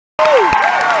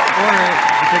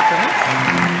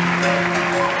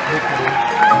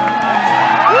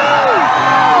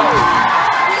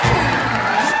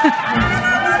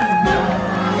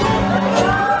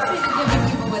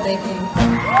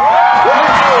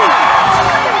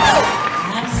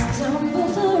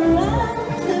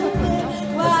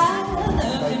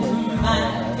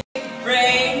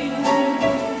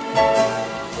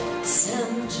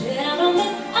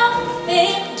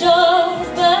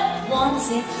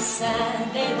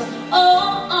sign they were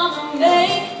all on the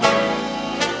make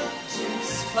to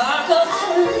sparkle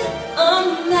out a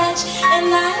lit match, and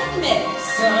I met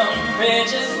some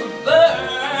bridges would burn.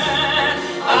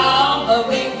 Oh, but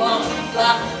we won't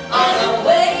fly on our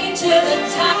way to the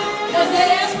top, 'cause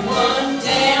there's one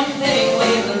damn thing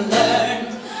we've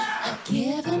learned. I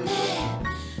give a man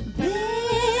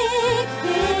big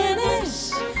finish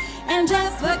and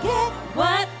just forget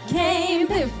what came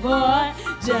before.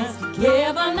 Just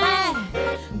give a man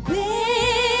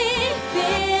big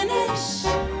finish,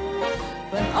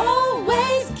 but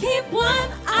always keep one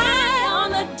eye on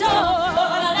the door.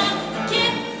 But I'll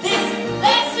give this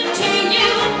lesson to you,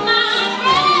 my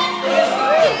friend.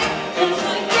 And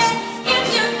forget if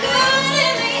you're good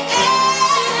in the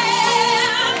end.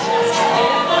 Just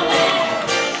give a man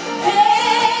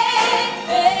big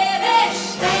finish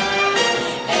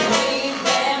and leave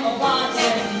them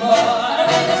wanting more.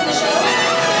 Listen to the show.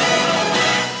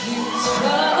 You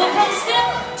struggle from step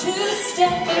to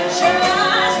step, sure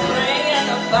as praying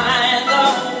to find the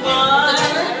one.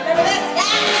 Remember this?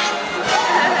 Yes!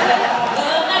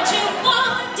 Love that you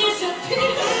want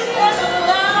disappears, and the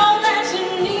love that you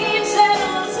need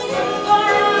settles in for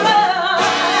a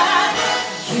ride.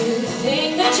 You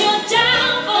think that you're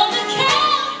down for the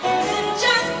count, and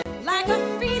just like a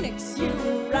phoenix you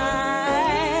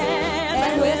rise.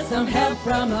 And with some help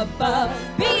from above,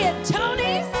 be it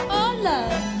Tony's or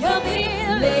love, you'll be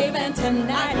leaving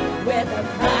tonight with a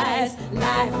prize.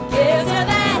 Life gives you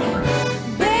that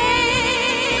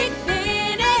big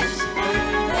finish,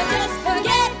 and just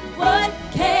forget what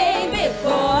came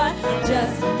before.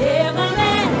 Just give a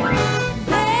man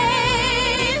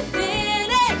big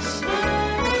finish,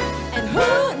 and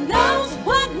who knows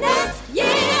what next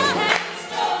year has in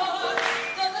store.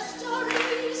 Though the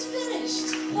story's finished,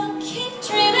 we'll keep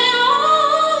dreaming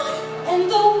on, and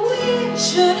though we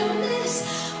shouldn't miss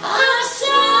our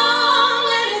song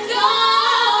when it's gone.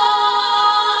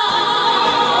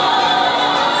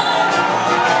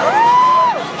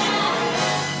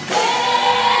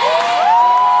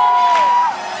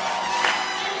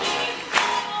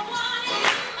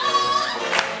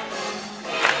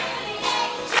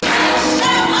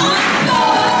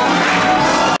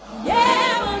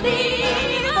 Yeah, we'll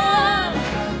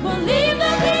leave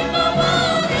the people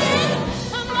wanting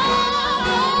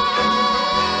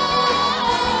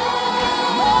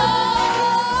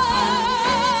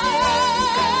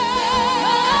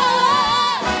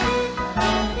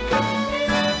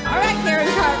All right, Karen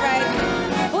Cartwright.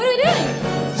 What are we doing?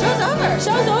 Show's over.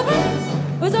 Show's over?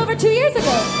 It was over 2 years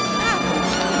ago.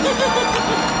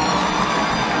 Ah.